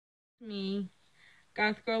Me,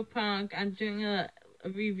 Goth Girl Punk. I'm doing a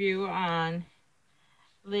review on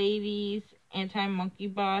Ladies Anti-Monkey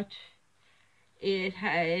Bot. It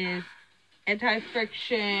has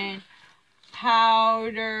anti-friction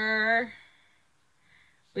powder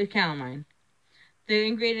with calamine. The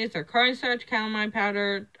ingredients are cornstarch, calamine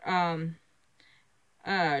powder,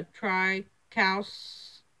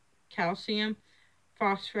 calcium,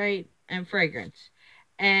 phosphate, and fragrance.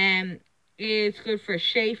 And it's good for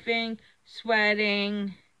chafing,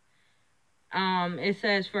 sweating. It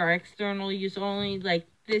says for external use only. Like,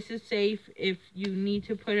 this is safe if you need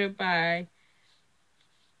to put it by,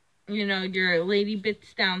 your lady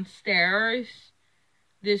bits downstairs.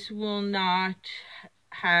 This will not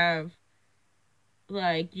have,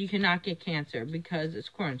 you cannot get cancer because it's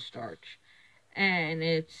cornstarch. And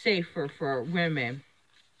it's safer for women.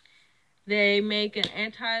 They make an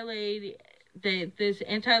anti-lady. This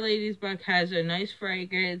anti-ladies book has a nice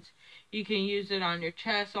fragrance. You can use it on your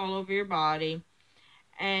chest, all over your body,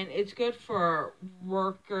 and it's good for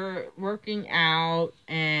working out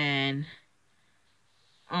and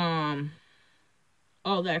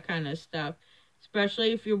all that kind of stuff.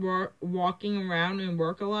 Especially if you're walking around and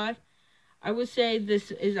work a lot, I would say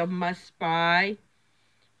this is a must buy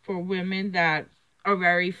for women that are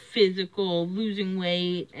very physical, losing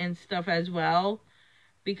weight and stuff as well,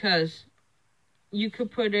 because you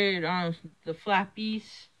could put it on the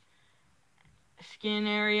flappies skin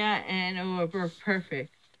area and it will work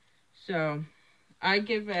perfect. So I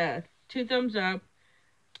give it 2 thumbs up.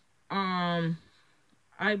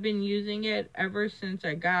 I've been using it ever since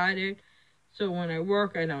I got it, so when I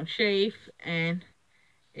work I don't chafe, and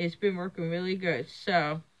it's been working really good.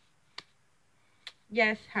 So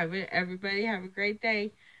yes, everybody have a great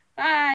day. Bye.